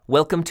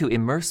Welcome to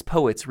Immerse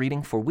Poets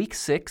reading for Week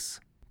 6,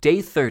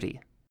 Day 30.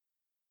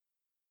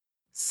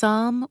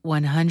 Psalm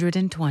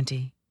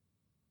 120.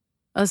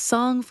 A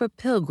song for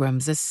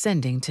pilgrims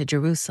ascending to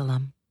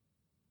Jerusalem.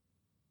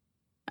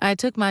 I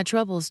took my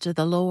troubles to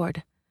the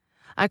Lord.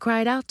 I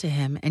cried out to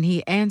him, and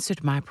he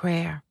answered my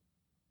prayer.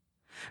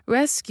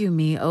 Rescue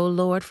me, O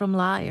Lord, from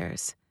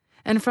liars,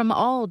 and from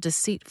all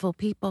deceitful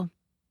people.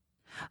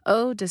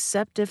 O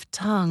deceptive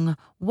tongue,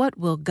 what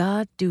will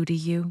God do to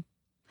you?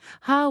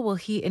 How will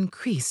he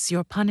increase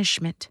your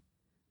punishment?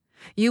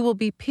 You will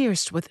be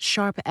pierced with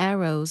sharp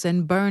arrows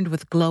and burned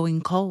with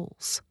glowing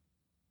coals.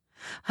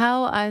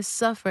 How I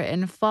suffer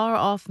in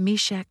far-off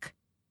Meshech.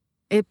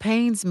 It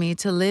pains me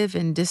to live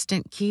in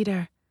distant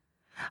Kedar.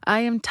 I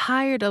am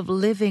tired of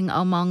living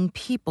among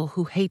people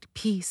who hate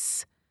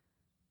peace.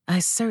 I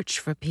search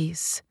for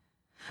peace,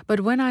 but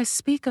when I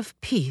speak of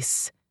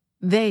peace,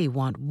 they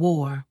want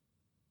war.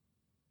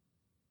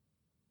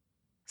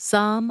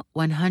 Psalm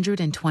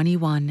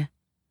 121.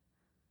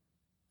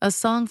 A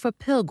song for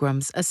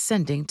pilgrims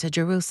ascending to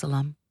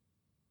Jerusalem.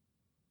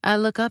 I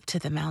look up to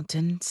the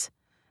mountains.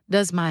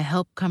 Does my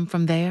help come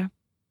from there?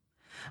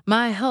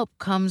 My help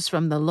comes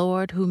from the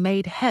Lord who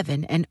made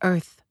heaven and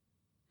earth.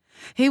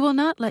 He will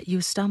not let you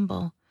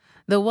stumble.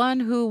 The one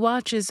who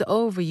watches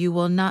over you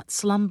will not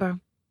slumber.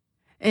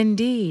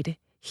 Indeed,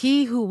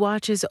 he who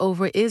watches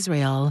over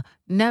Israel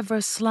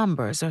never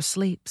slumbers or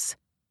sleeps.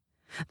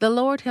 The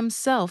Lord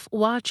himself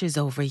watches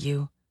over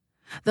you.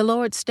 The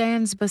Lord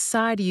stands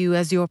beside you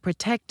as your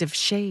protective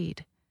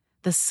shade.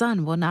 The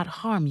sun will not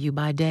harm you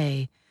by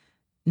day,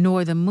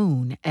 nor the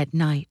moon at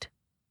night.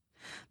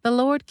 The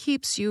Lord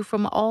keeps you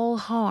from all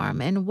harm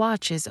and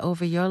watches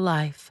over your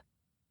life.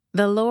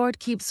 The Lord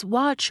keeps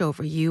watch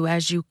over you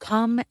as you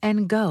come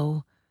and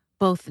go,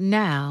 both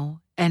now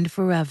and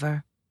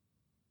forever.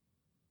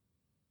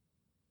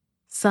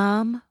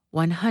 Psalm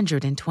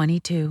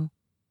 122.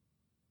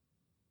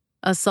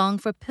 A song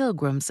for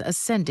pilgrims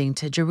ascending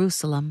to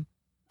Jerusalem.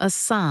 A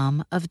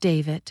psalm of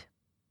David.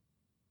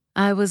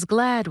 I was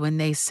glad when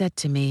they said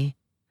to me,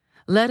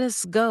 "Let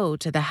us go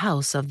to the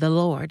house of the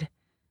Lord."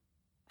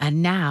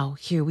 And now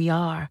here we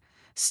are,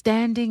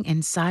 standing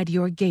inside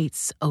your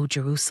gates, O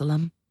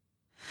Jerusalem.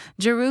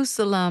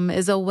 Jerusalem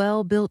is a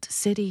well-built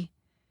city.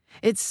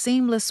 Its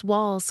seamless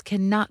walls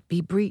cannot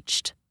be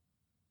breached.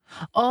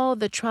 All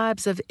the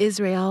tribes of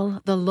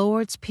Israel, the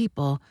Lord's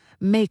people,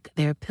 make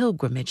their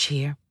pilgrimage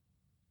here.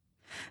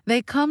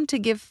 They come to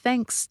give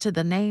thanks to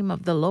the name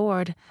of the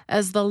Lord,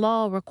 as the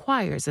law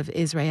requires of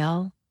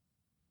Israel.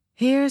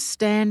 Here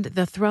stand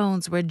the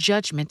thrones where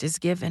judgment is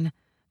given,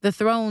 the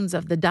thrones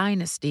of the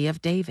dynasty of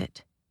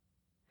David.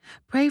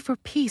 Pray for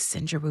peace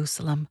in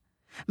Jerusalem.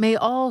 May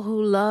all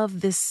who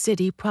love this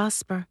city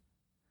prosper.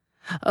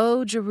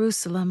 O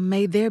Jerusalem,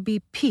 may there be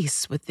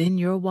peace within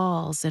your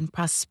walls and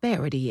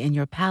prosperity in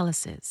your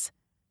palaces.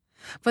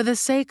 For the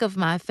sake of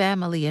my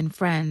family and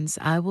friends,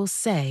 I will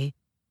say,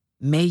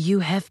 may you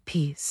have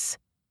peace.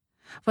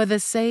 For the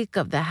sake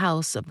of the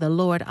house of the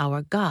Lord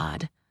our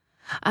God,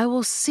 I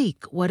will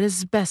seek what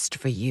is best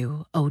for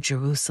you, O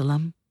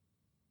Jerusalem.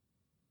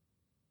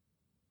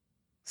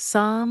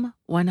 Psalm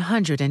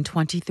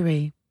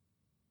 123.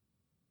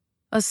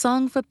 A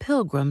song for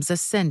pilgrims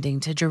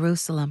ascending to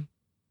Jerusalem.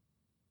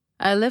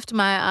 I lift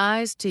my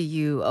eyes to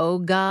you, O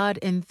God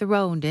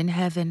enthroned in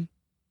heaven.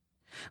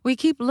 We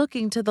keep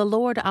looking to the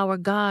Lord our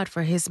God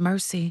for his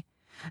mercy,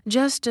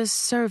 just as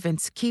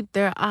servants keep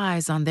their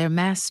eyes on their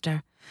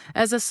master,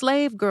 as a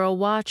slave girl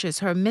watches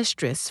her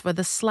mistress for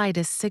the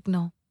slightest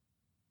signal.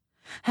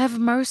 Have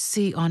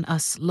mercy on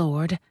us,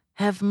 Lord,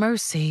 have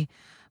mercy,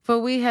 for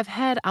we have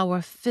had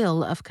our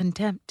fill of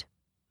contempt.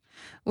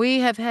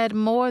 We have had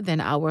more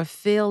than our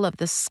fill of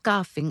the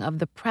scoffing of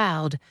the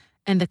proud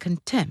and the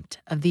contempt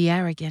of the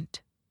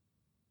arrogant.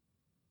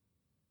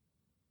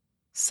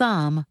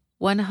 Psalm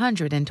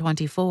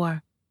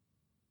 124.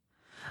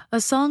 A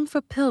song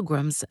for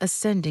pilgrims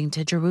ascending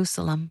to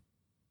Jerusalem.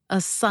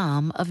 A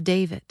psalm of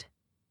David.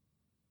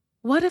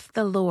 What if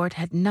the Lord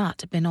had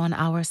not been on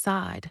our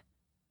side?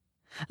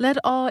 Let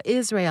all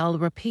Israel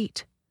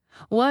repeat,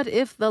 what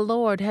if the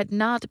Lord had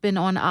not been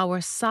on our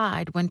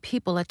side when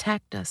people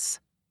attacked us?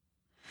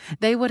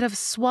 They would have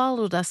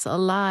swallowed us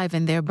alive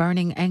in their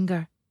burning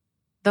anger.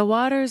 The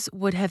waters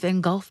would have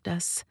engulfed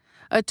us.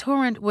 A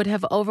torrent would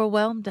have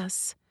overwhelmed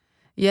us.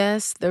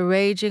 Yes, the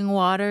raging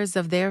waters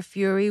of their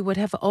fury would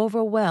have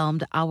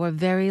overwhelmed our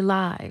very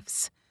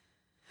lives.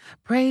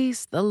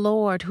 Praise the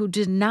Lord who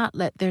did not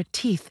let their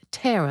teeth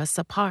tear us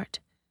apart.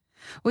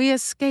 We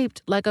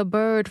escaped like a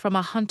bird from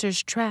a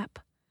hunter's trap.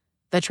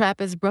 The trap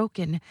is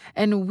broken,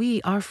 and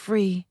we are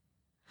free.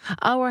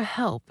 Our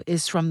help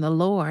is from the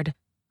Lord,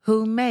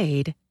 who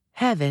made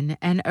heaven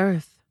and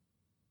earth.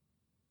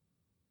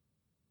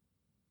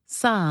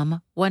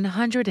 Psalm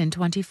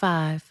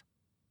 125.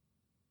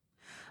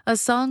 A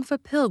song for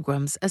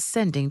pilgrims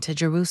ascending to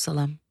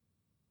Jerusalem.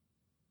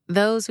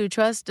 Those who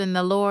trust in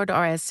the Lord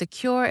are as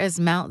secure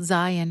as Mount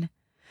Zion.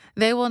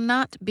 They will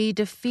not be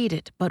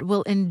defeated, but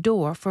will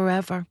endure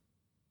forever.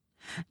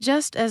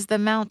 Just as the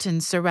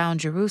mountains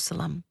surround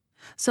Jerusalem,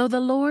 So the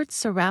Lord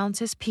surrounds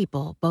his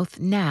people both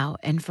now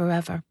and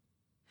forever.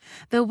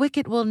 The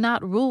wicked will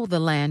not rule the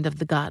land of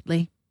the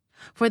godly,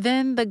 for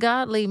then the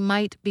godly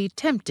might be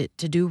tempted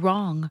to do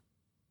wrong.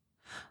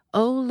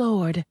 O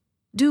Lord,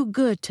 do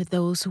good to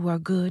those who are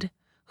good,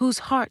 whose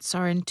hearts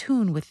are in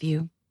tune with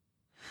you.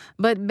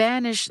 But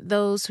banish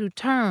those who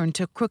turn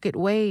to crooked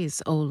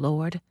ways, O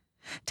Lord.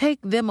 Take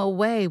them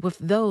away with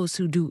those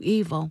who do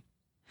evil.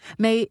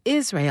 May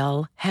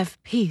Israel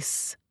have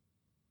peace.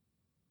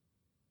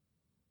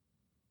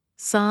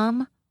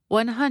 Psalm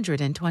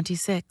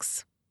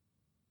 126.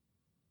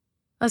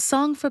 A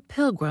song for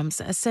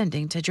pilgrims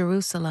ascending to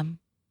Jerusalem.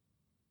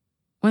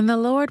 When the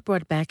Lord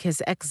brought back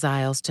his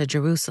exiles to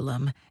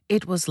Jerusalem,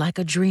 it was like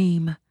a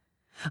dream.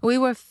 We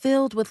were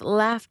filled with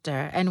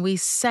laughter and we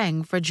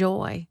sang for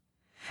joy.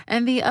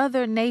 And the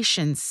other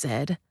nations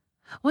said,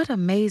 "What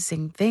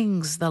amazing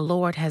things the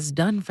Lord has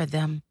done for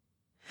them."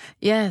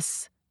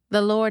 Yes,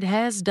 the Lord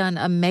has done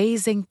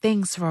amazing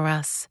things for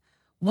us.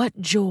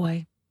 What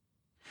joy!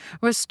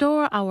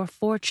 Restore our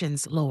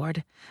fortunes,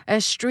 Lord,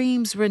 as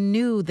streams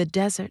renew the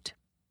desert.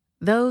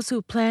 Those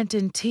who plant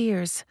in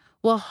tears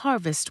will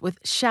harvest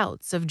with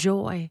shouts of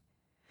joy.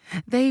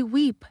 They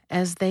weep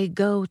as they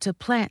go to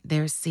plant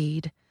their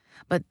seed,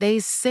 but they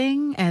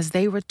sing as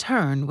they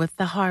return with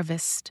the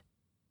harvest.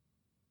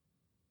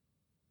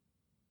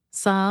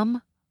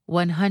 Psalm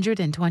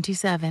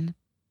 127.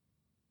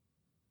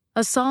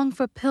 A song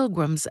for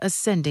pilgrims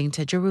ascending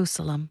to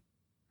Jerusalem.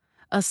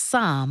 A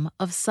psalm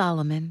of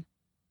Solomon.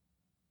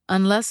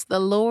 Unless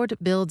the Lord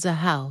builds a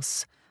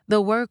house,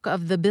 the work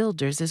of the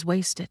builders is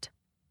wasted.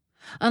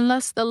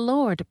 Unless the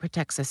Lord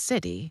protects a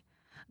city,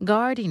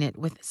 guarding it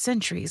with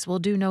sentries will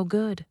do no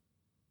good.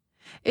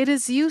 It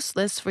is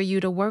useless for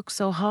you to work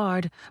so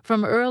hard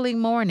from early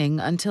morning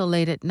until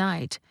late at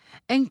night,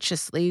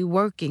 anxiously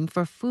working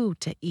for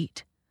food to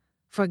eat,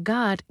 for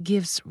God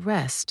gives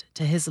rest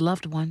to his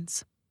loved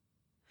ones.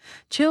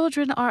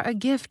 Children are a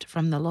gift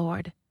from the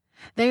Lord.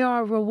 They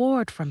are a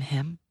reward from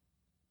him.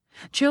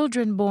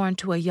 Children born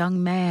to a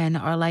young man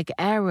are like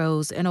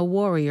arrows in a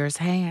warrior's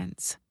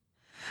hands.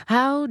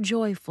 How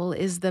joyful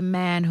is the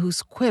man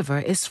whose quiver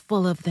is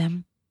full of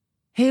them.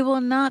 He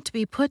will not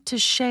be put to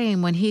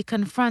shame when he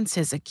confronts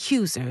his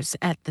accusers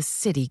at the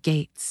city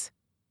gates.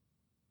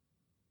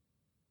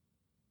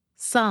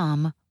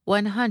 Psalm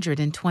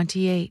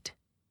 128.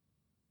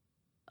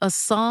 A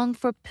song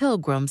for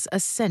pilgrims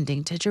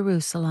ascending to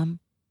Jerusalem.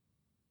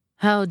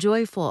 How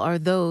joyful are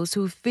those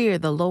who fear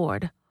the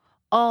Lord,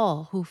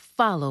 all who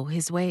follow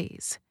his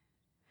ways.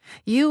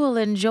 You will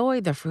enjoy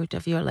the fruit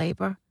of your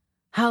labor.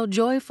 How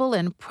joyful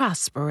and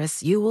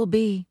prosperous you will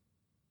be.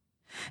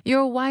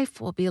 Your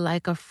wife will be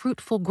like a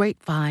fruitful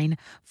grapevine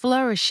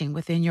flourishing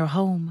within your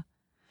home.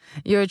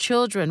 Your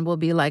children will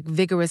be like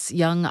vigorous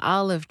young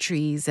olive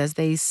trees as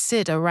they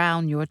sit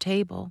around your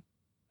table.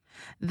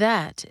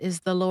 That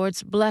is the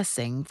Lord's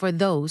blessing for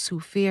those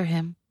who fear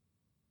him.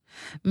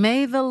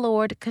 May the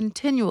Lord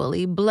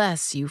continually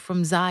bless you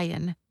from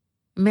Zion.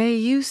 May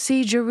you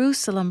see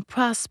Jerusalem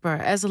prosper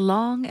as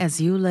long as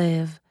you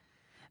live.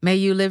 May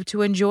you live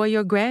to enjoy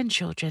your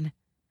grandchildren.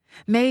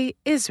 May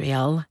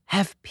Israel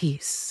have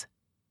peace.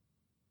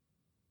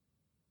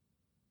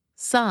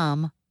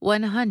 Psalm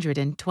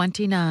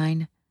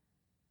 129.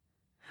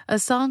 A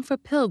song for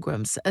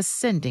pilgrims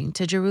ascending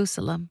to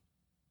Jerusalem.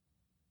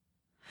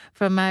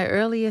 From my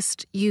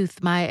earliest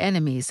youth my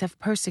enemies have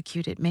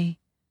persecuted me.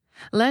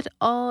 Let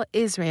all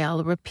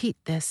Israel repeat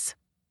this.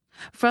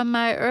 From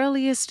my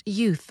earliest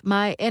youth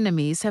my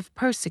enemies have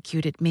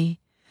persecuted me,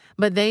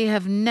 but they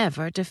have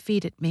never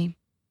defeated me.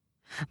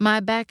 My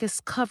back is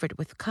covered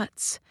with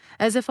cuts,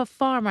 as if a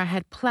farmer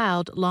had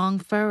plowed long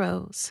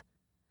furrows.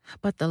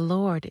 But the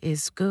Lord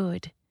is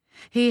good.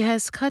 He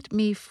has cut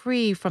me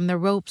free from the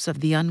ropes of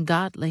the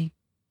ungodly.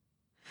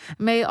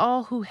 May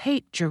all who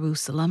hate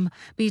Jerusalem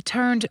be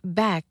turned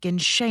back in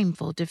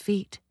shameful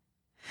defeat.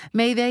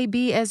 May they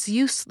be as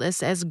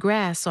useless as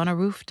grass on a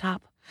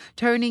rooftop,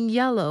 turning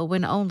yellow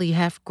when only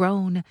half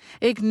grown,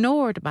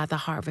 ignored by the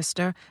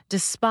harvester,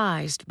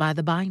 despised by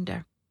the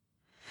binder.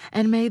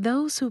 And may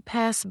those who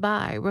pass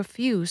by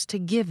refuse to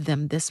give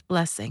them this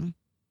blessing.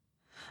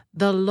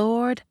 The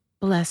Lord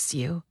bless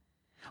you.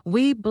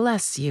 We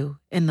bless you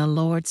in the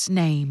Lord's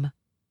name.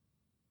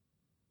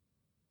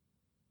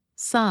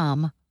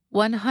 Psalm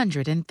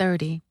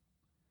 130.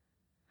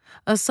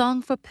 A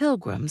song for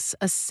pilgrims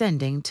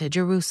ascending to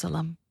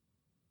Jerusalem.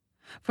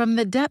 From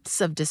the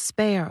depths of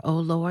despair, O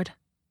Lord,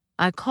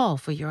 I call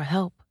for your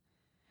help.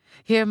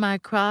 Hear my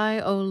cry,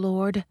 O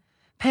Lord.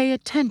 Pay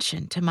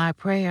attention to my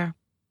prayer.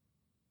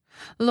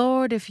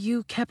 Lord, if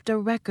you kept a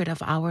record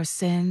of our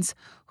sins,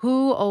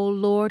 who, O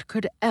Lord,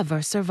 could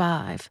ever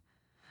survive?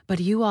 But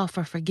you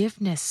offer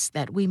forgiveness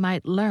that we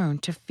might learn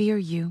to fear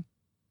you.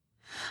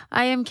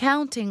 I am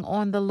counting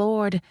on the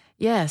Lord.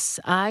 Yes,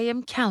 I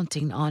am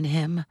counting on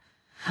him.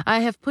 I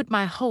have put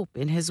my hope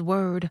in his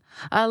word.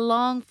 I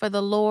long for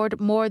the Lord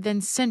more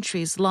than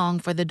centuries long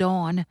for the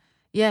dawn.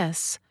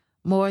 Yes,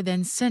 more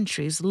than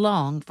centuries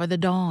long for the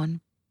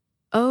dawn.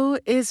 O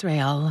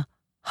Israel,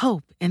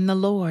 hope in the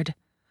Lord.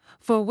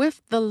 For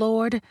with the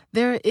Lord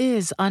there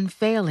is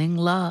unfailing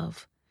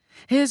love.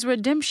 His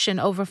redemption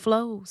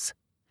overflows.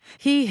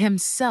 He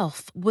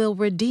himself will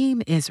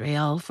redeem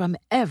Israel from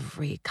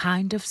every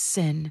kind of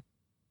sin.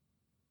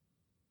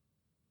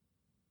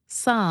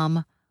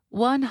 Psalm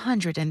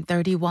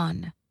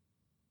 131.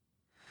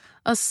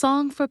 A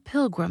song for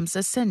pilgrims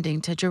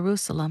ascending to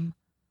Jerusalem.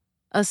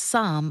 A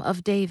psalm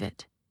of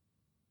David.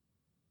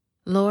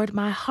 Lord,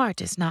 my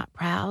heart is not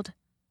proud.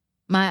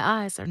 My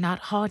eyes are not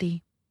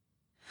haughty.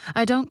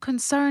 I don't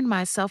concern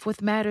myself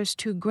with matters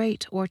too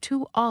great or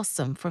too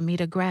awesome for me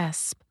to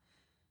grasp.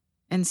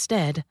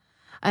 Instead,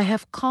 I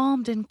have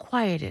calmed and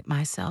quieted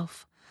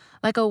myself,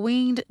 like a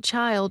weaned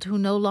child who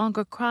no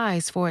longer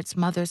cries for its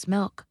mother's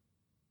milk.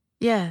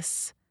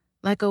 Yes,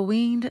 like a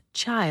weaned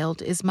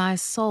child is my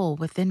soul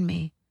within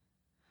me.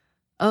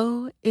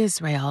 O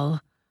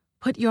Israel,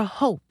 put your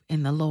hope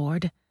in the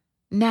Lord,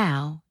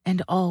 now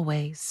and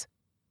always.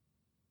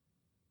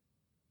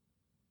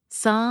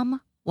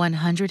 Psalm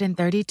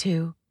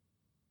 132.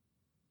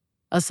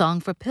 A song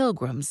for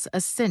pilgrims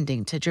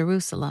ascending to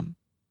Jerusalem.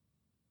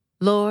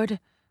 Lord,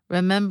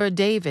 remember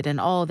David and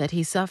all that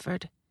he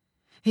suffered.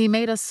 He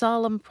made a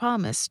solemn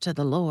promise to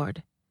the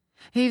Lord.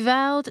 He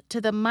vowed to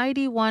the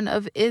Mighty One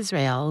of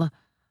Israel,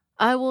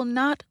 I will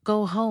not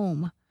go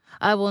home.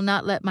 I will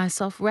not let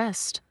myself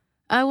rest.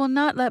 I will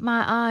not let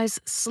my eyes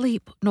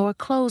sleep nor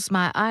close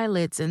my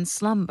eyelids in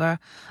slumber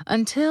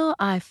until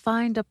I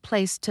find a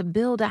place to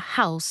build a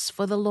house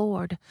for the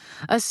Lord,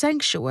 a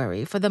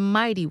sanctuary for the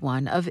Mighty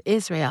One of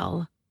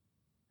Israel.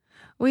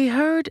 We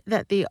heard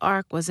that the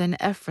ark was in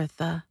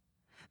Ephrathah.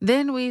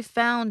 Then we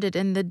found it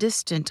in the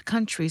distant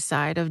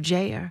countryside of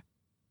Jair.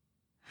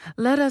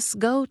 Let us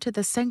go to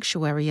the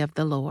sanctuary of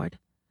the Lord.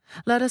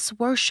 Let us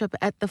worship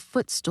at the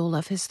footstool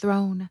of his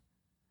throne.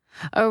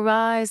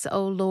 Arise,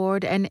 O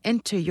Lord, and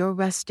enter your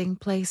resting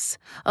place,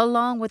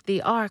 along with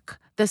the ark,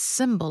 the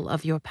symbol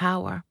of your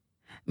power.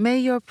 May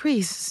your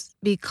priests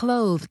be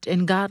clothed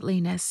in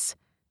godliness.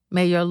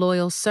 May your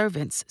loyal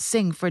servants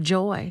sing for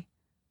joy.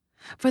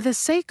 For the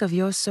sake of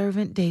your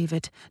servant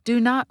David, do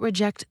not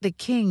reject the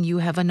king you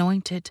have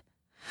anointed.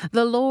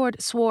 The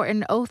Lord swore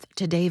an oath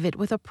to David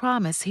with a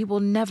promise he will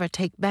never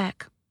take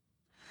back.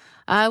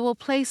 I will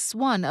place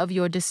one of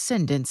your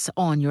descendants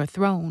on your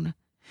throne.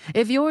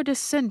 If your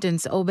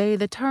descendants obey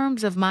the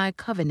terms of my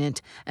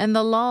covenant and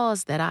the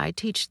laws that I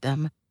teach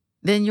them,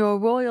 then your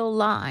royal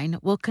line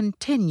will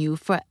continue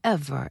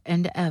forever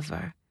and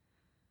ever.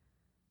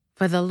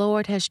 For the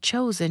Lord has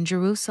chosen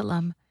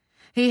Jerusalem.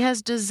 He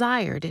has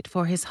desired it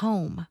for his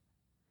home.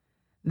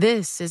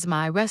 This is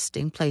my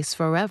resting place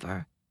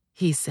forever,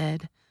 he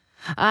said.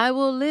 I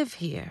will live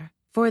here,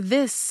 for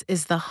this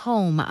is the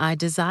home I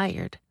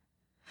desired.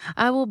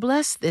 I will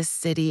bless this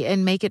city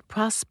and make it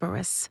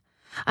prosperous.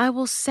 I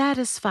will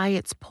satisfy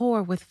its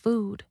poor with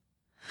food.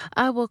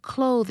 I will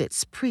clothe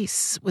its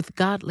priests with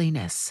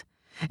godliness.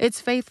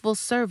 Its faithful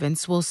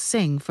servants will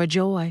sing for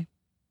joy.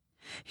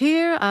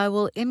 Here I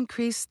will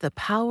increase the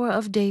power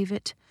of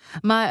David.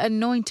 My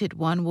anointed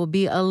one will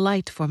be a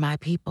light for my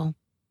people.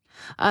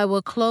 I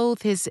will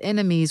clothe his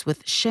enemies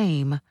with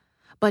shame,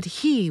 but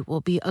he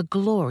will be a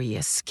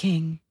glorious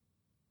king.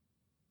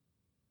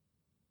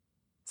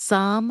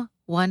 Psalm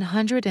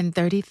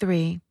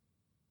 133.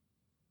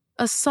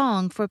 A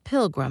song for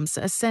pilgrims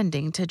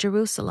ascending to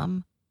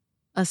Jerusalem.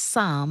 A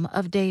psalm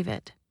of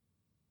David.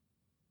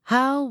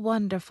 How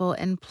wonderful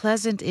and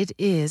pleasant it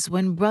is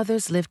when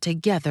brothers live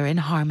together in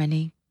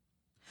harmony.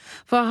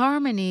 For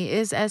harmony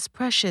is as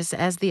precious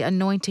as the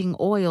anointing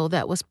oil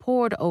that was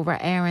poured over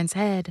Aaron's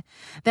head,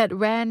 that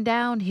ran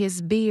down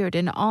his beard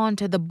and on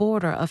to the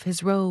border of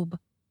his robe.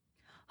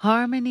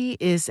 Harmony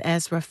is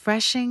as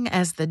refreshing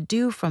as the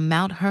dew from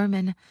Mount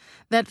Hermon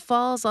that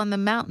falls on the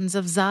mountains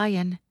of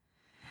Zion.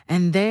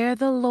 And there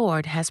the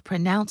Lord has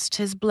pronounced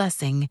his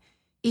blessing,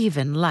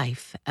 even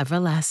life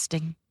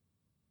everlasting.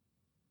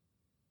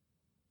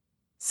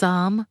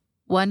 Psalm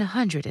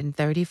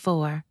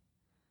 134.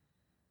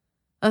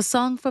 A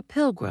song for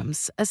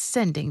pilgrims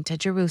ascending to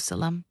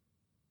Jerusalem.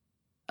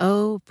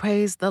 Oh,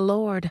 praise the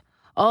Lord,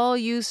 all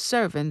you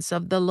servants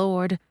of the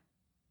Lord,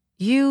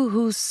 you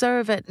who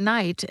serve at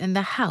night in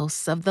the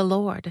house of the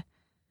Lord.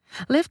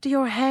 Lift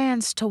your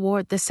hands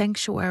toward the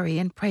sanctuary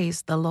and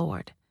praise the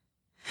Lord.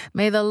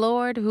 May the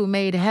Lord who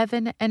made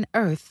heaven and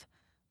earth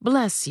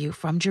bless you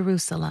from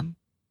Jerusalem.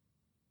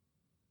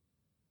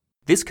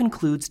 This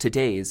concludes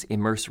today's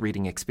Immerse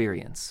Reading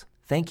Experience.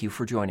 Thank you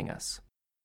for joining us.